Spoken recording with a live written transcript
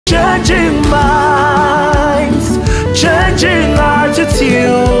Changing minds, changing attitudes,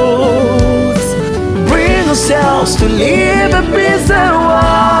 bring ourselves to live a peace and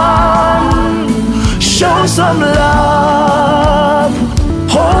one. Show some love,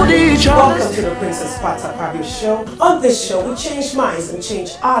 hold each other. Welcome to the Princess Pat Akpabio Show. On this show, we change minds and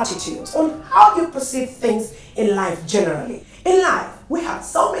change attitudes on how you perceive things in life generally. In life, we have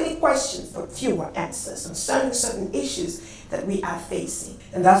so many questions but fewer answers concerning certain issues that we are facing.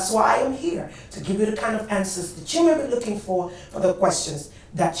 And that's why I'm here, to give you the kind of answers that you may be looking for the questions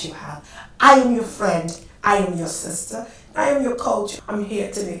that you have. I am your friend, I am your sister, I am your coach. I'm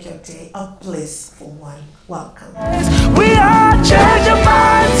here to make your day a blissful one. Welcome. We are changing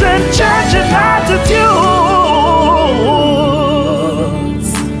minds and changing attitudes.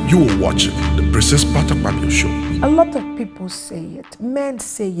 You are watching the Princess Pat Akpabio Show. A lot of people say it, men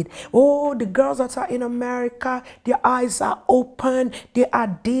say it. Oh, the girls that are in America, their eyes are open, they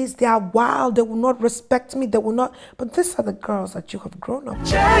are this, they are wild, they will not respect me, they will not. But these are the girls that you have grown up with.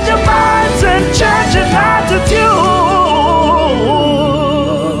 Change your minds and change your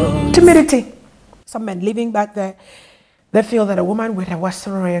attitudes. Timidity. Some men living back there, they feel that a woman with a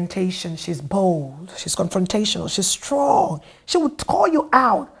Western orientation, she's bold, she's confrontational, she's strong. She would call you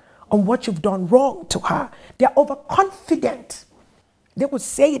out on what you've done wrong to her. They're overconfident. They would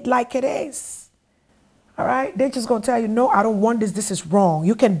say it like it is. All right? They're just going to tell you, no, I don't want this. This is wrong.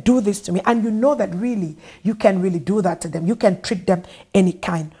 You can do this to me. And you know that really, you can really do that to them. You can treat them any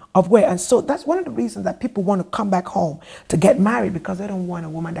kind of way. And so that's one of the reasons that people want to come back home to get married, because they don't want a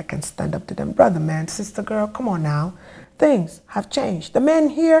woman that can stand up to them. Brother, man, sister, girl, come on now. Things have changed. The men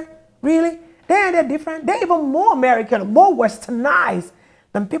here, really, they're different. They're even more American, more westernized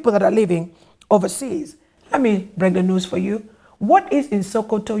than people that are living overseas. Let me break the news for you. What is in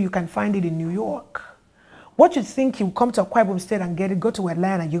Sokoto, you can find it in New York. What you think you come to Akwa Ibom State and get it, go to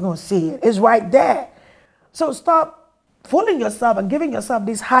Atlanta, you're going to see it. It's right there. So stop fooling yourself and giving yourself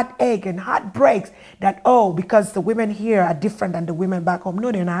this heartache and heartbreaks that, oh, because the women here are different than the women back home.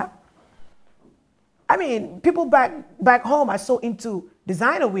 No, they're not. I mean, people back home are so into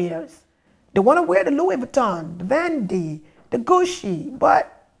designer wears. They want to wear the Louis Vuitton, the Vandy, the Gucci,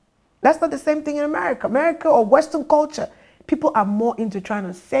 but that's not the same thing in America. America or Western culture, people are more into trying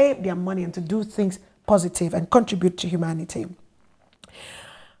to save their money and to do things positive and contribute to humanity.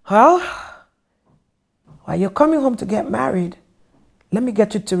 Well, while you're coming home to get married, let me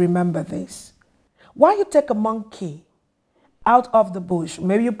get you to remember this. Why you take a monkey out of the bush,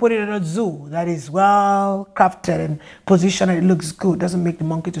 maybe you put it in a zoo that is well crafted and positioned and it looks good, doesn't make the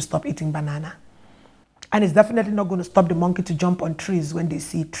monkey to stop eating banana. And it's definitely not going to stop the monkey to jump on trees when they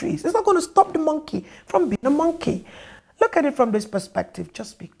see trees. It's not going to stop the monkey from being a monkey. Look at it from this perspective.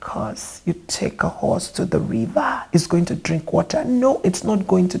 Just because you take a horse to the river, it's going to drink water. No, it's not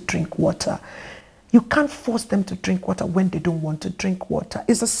going to drink water. You can't force them to drink water when they don't want to drink water.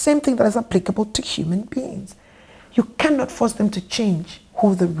 It's the same thing that is applicable to human beings. You cannot force them to change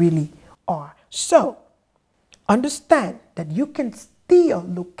who they really are. So, understand that you can still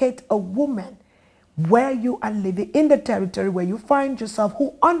locate a woman where you are living, in the territory where you find yourself,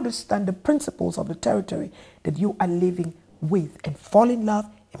 who understand the principles of the territory that you are living with, and fall in love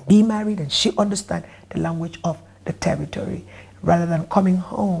and be married, and she understand the language of the territory, rather than coming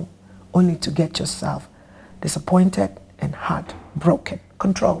home only to get yourself disappointed and heartbroken.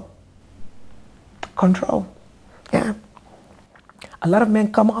 Control. Control. Yeah. A lot of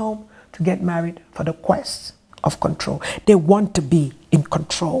men come home to get married for the quest of control. They want to be in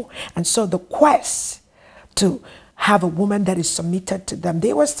control. And so the quest to have a woman that is submitted to them.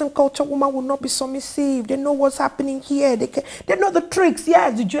 The Western culture woman will not be submissive. They know what's happening here. They know the tricks.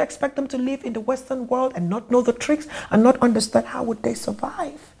 Yes, did you expect them to live in the Western world and not know the tricks and not understand how would they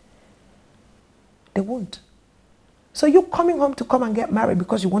survive? They won't. So you coming home to come and get married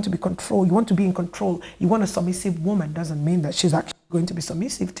because you want to be controlled, you want to be in control, you want a submissive woman, doesn't mean that she's actually going to be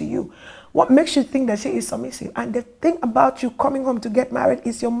submissive to you. What makes you think that she is submissive? And the thing about you coming home to get married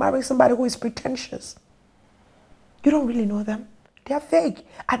is you're marrying somebody who is pretentious. You don't really know them. They are fake.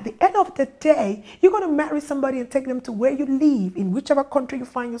 At the end of the day, you're going to marry somebody and take them to where you live, in whichever country you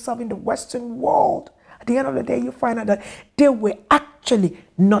find yourself in the Western world. At the end of the day, you find out that they were actually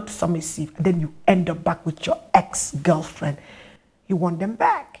not submissive. And then you end up back with your ex-girlfriend. You want them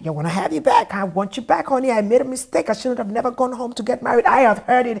back. You want to have you back. I want you back, honey. I made a mistake. I shouldn't have never gone home to get married. I have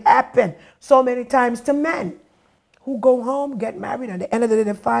heard it happen so many times to men who go home, get married, and at the end of the day,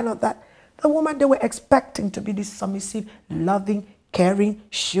 they find out that the woman they were expecting to be this submissive, loving, caring,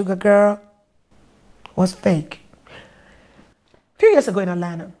 sugar girl was fake. A few years ago in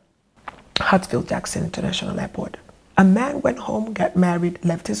Atlanta, Hartsfield-Jackson International Airport, A man went home, got married,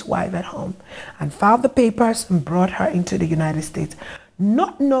 left his wife at home, and filed the papers and brought her into the United States,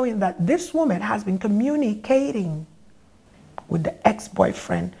 not knowing that this woman has been communicating with the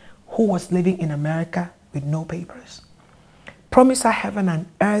ex-boyfriend who was living in America with no papers. Promised her heaven and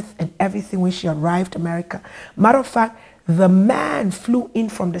earth and everything when she arrived in America. Matter of fact, the man flew in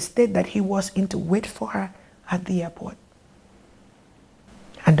from the state that he was in to wait for her at the airport.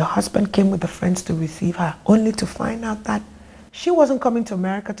 And the husband came with the friends to receive her, only to find out that she wasn't coming to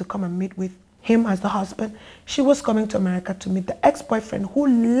America to come and meet with him as the husband. She was coming to America to meet the ex-boyfriend who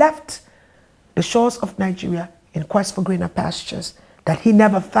left the shores of Nigeria in quest for greener pastures that he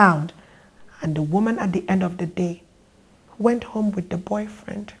never found. And the woman at the end of the day went home with the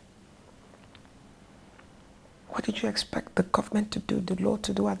boyfriend. What did you expect the government to do, the law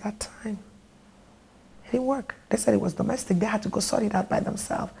to do at that time? It didn't work. They said it was domestic. They had to go sort it out by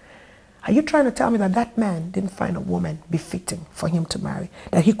themselves. Are you trying to tell me that that man didn't find a woman befitting for him to marry?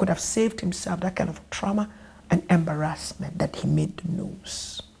 That he could have saved himself that kind of trauma and embarrassment that he made the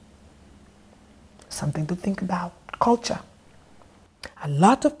news? Something to think about. Culture. A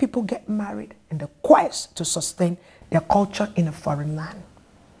lot of people get married in the quest to sustain their culture in a foreign land.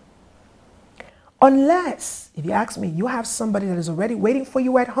 Unless, if you ask me, you have somebody that is already waiting for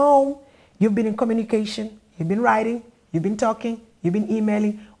you at home. You've been in communication, you've been writing, you've been talking, you've been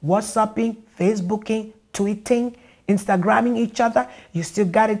emailing, WhatsApping, Facebooking, tweeting, Instagramming each other. You still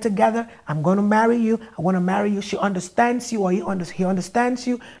got it together. I'm going to marry you. I want to marry you. She understands you, or he understands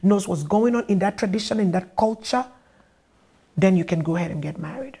you, knows what's going on in that tradition, in that culture. Then you can go ahead and get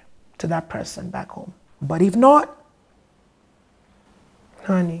married to that person back home. But if not,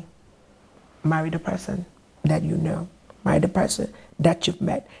 honey, marry the person that you know. Marry the person that you've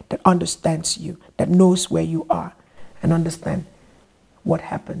met, that understands you, that knows where you are, and understand what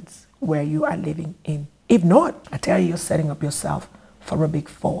happens where you are living in. If not, I tell you, you're setting up yourself for a big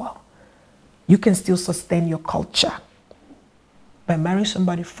fall. You can still sustain your culture by marrying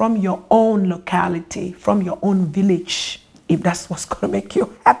somebody from your own locality, from your own village, if that's what's going to make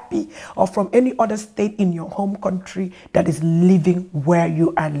you happy, or from any other state in your home country that is living where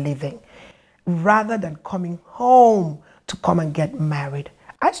you are living, rather than coming home to come and get married.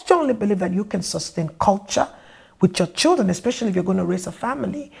 I strongly believe that you can sustain culture with your children, especially if you're going to raise a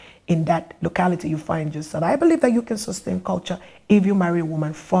family in that locality you find yourself. I believe that you can sustain culture if you marry a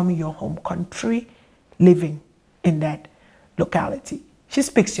woman from your home country living in that locality. She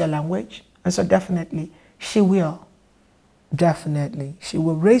speaks your language, and so definitely she will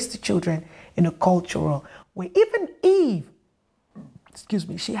raise the children in a cultural way. Even if,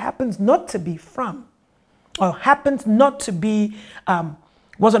 she happens not to be from, or happens not to be,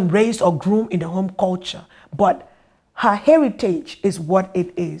 wasn't raised or groomed in the home culture, but her heritage is what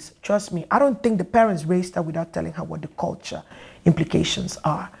it is. Trust me, I don't think the parents raised her without telling her what the culture implications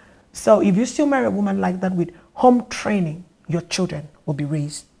are. So if you still marry a woman like that with home training, your children will be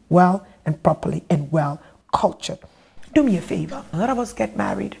raised well and properly and well cultured. Do me a favor. A lot of us get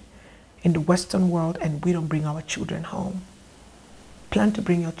married in the Western world and we don't bring our children home. Plan to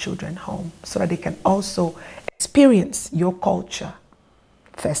bring your children home so that they can also experience your culture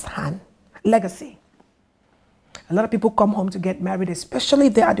firsthand. Legacy. A lot of people come home to get married, especially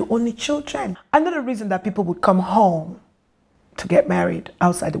if they are the only children. Another reason that people would come home to get married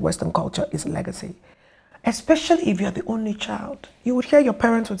outside the Western culture is legacy. Especially if you're the only child. You would hear your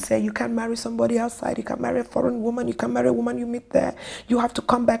parents would say, you can't marry somebody outside, you can't marry a foreign woman, you can't marry a woman you meet there. You have to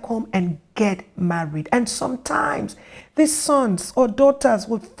come back home and get married. And sometimes these sons or daughters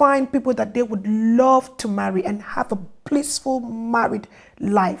would find people that they would love to marry and have a blissful married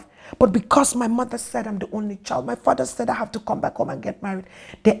life. But because my mother said I'm the only child, my father said I have to come back home and get married,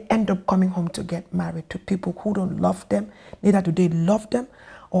 they end up coming home to get married to people who don't love them, neither do they love them,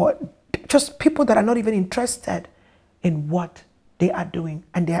 or just people that are not even interested in what they are doing.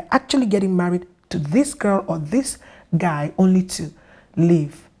 And they are actually getting married to this girl or this guy only to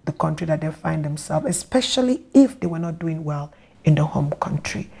leave the country that they find themselves, especially if they were not doing well in the home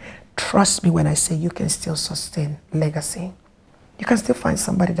country. Trust me when I say you can still sustain legacy. You can still find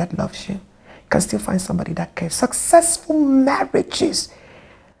somebody that loves you. You can still find somebody that cares. Successful marriages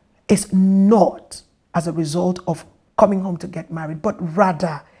is not as a result of coming home to get married, but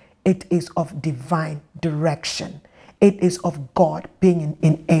rather it is of divine direction. It is of God being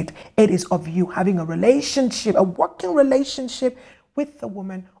in it. It is of you having a relationship, a working relationship with the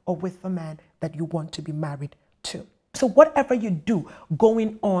woman or with the man that you want to be married to. So whatever you do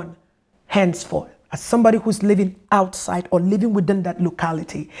going on henceforth, as somebody who's living outside or living within that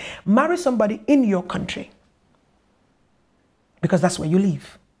locality, marry somebody in your country because that's where you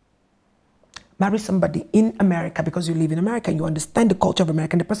live. Marry somebody in America because you live in America and you understand the culture of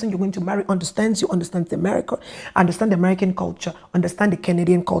America. And the person you're going to marry understands you, understands the understand the American culture, understand the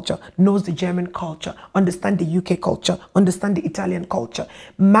Canadian culture, knows the German culture, understand the UK culture, understand the Italian culture.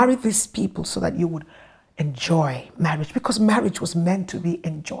 Marry these people so that you would enjoy marriage, because marriage was meant to be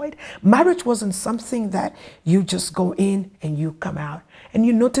enjoyed. Marriage wasn't something that you just go in and you come out. And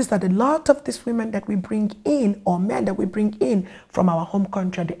you notice that a lot of these women that we bring in, or men that we bring in from our home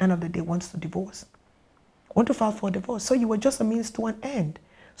country, at the end of the day wants to divorce, want to file for a divorce. So you were just a means to an end.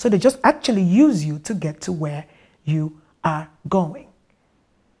 So they just actually use you to get to where you are going.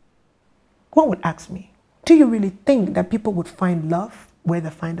 One would ask me, do you really think that people would find love where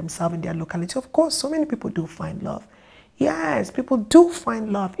they find themselves in their locality? Of course, so many people do find love. Yes, people do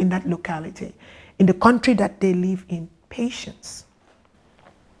find love in that locality, in the country that they live in. Patience.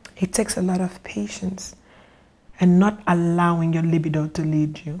 It takes a lot of patience and not allowing your libido to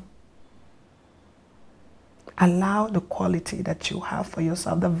lead you. Allow the quality that you have for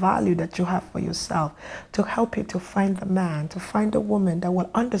yourself, the value that you have for yourself, to help you to find the man, to find a woman that will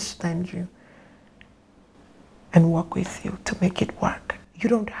understand you and work with you to make it work. You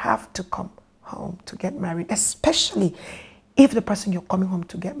don't have to come home to get married, especially if the person you're coming home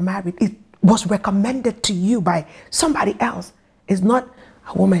to get married, it was recommended to you by somebody else. It's not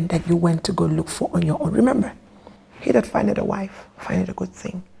a woman that you went to go look for on your own. Remember, he that findeth a wife, findeth a good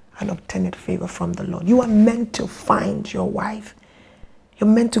thing, and obtaineth favor from the Lord. You are meant to find your wife. You're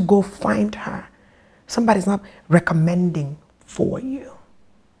meant to go find her. Somebody's not recommending for you.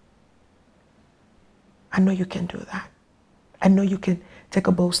 I know you can do that. I know you can take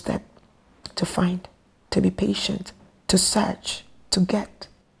a bold step to find, to be patient, to search, to get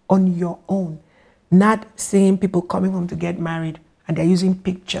on your own. Not seeing people coming home to get married and they're using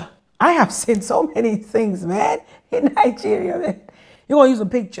picture. I have seen so many things, man, in Nigeria, man. You're going to use a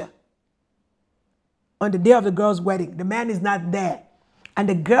picture. On the day of the girl's wedding, the man is not there. And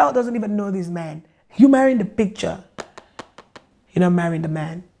the girl doesn't even know this man. You marrying the picture. You're not marrying the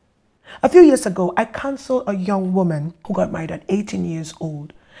man. A few years ago, I counseled a young woman who got married at 18 years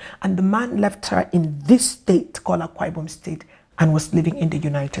old. And the man left her in this state called Akpabio State and was living in the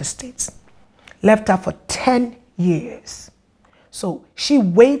United States. Left her for 10 years. So she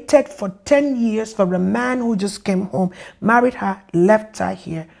waited for 10 years for a man who just came home, married her, left her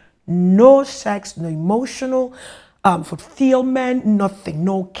here. No sex, no emotional fulfillment, nothing,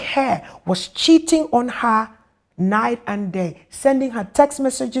 no care. Was cheating on her night and day, sending her text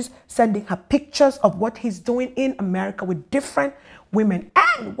messages, sending her pictures of what he's doing in America with different women.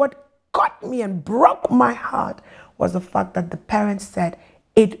 And what got me and broke my heart was the fact that the parents said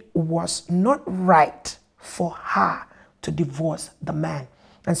it was not right for her to divorce the man.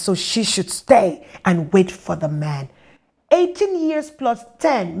 And so she should stay and wait for the man. 18 years plus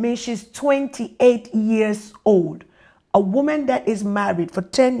 10 means she's 28 years old. A woman that is married for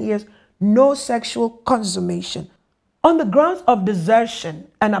 10 years, no sexual consummation, on the grounds of desertion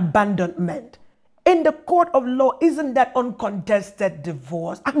and abandonment. In the court of law, isn't that uncontested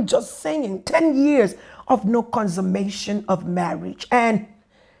divorce? I'm just saying, 10 years of no consummation of marriage. And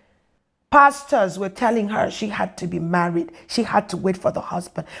pastors were telling her she had to be married. She had to wait for the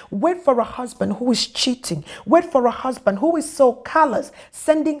husband. Wait for a husband who is cheating. Wait for a husband who is so callous,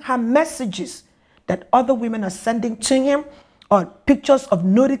 sending her messages that other women are sending to him, or pictures of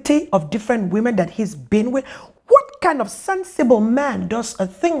nudity of different women that he's been with. What kind of sensible man does a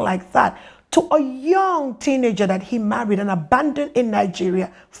thing like that to a young teenager that he married and abandoned in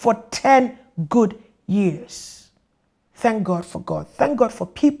Nigeria for 10 good years? Thank God for God. Thank God for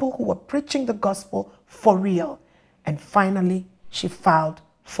people who were preaching the gospel for real. And finally, she filed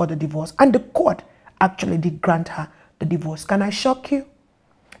for the divorce. And the court actually did grant her the divorce. Can I shock you?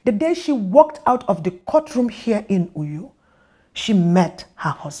 The day she walked out of the courtroom here in Uyo, she met her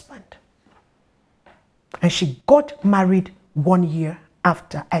husband. And she got married 1 year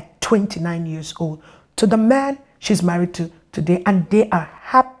after, at 29 years old, to the man she's married to today. And they are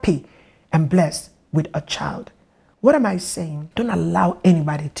happy and blessed with a child. What am I saying? Don't allow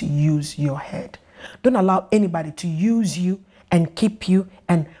anybody to use your head. Don't allow anybody to use you and keep you.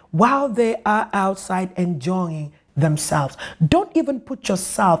 And while they are outside enjoying themselves, don't even put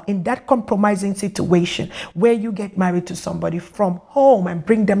yourself in that compromising situation where you get married to somebody from home and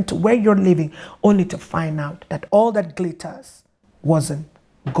bring them to where you're living only to find out that all that glitters wasn't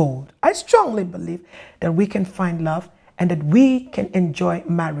gold. I strongly believe that we can find love and that we can enjoy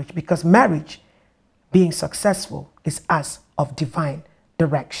marriage, because marriage, being successful, is as of divine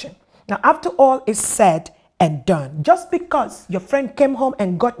direction. Now, after all is said and done, just because your friend came home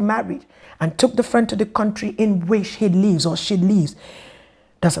and got married and took the friend to the country in which he lives or she lives,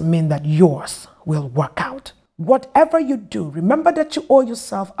 doesn't mean that yours will work out. Whatever you do, remember that you owe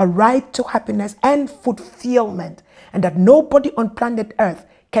yourself a right to happiness and fulfillment, and that nobody on planet Earth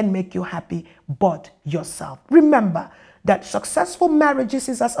can make you happy but yourself. Remember that successful marriages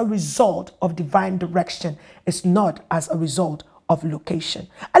is as a result of divine direction. It's not as a result of location.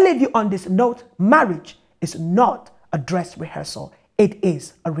 I leave you on this note. Marriage is not a dress rehearsal. It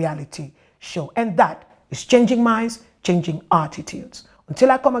is a reality show. And that is changing minds, changing attitudes. Until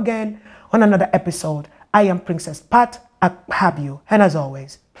I come again on another episode, I am Princess Pat Akpabio. And as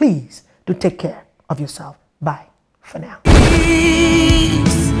always, please do take care of yourself. Bye for now.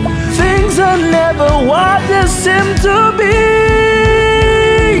 Things are never what they seem to be.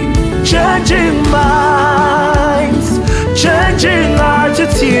 Changing minds, changing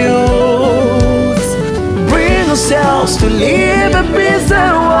attitudes. Bring ourselves to live a peace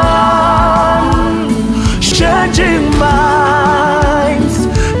and one. Changing minds,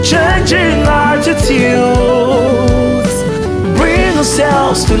 changing attitudes. Bring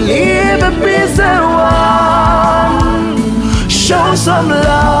ourselves to live a peace and one. Show some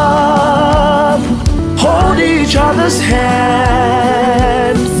love, hold each other's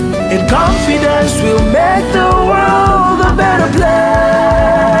hands. In confidence we'll make the world a better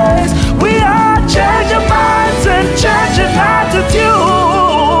place. We are changing minds and changing attitudes.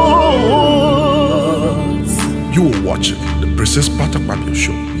 You are watching the Princess Pat Akpabio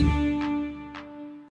Show.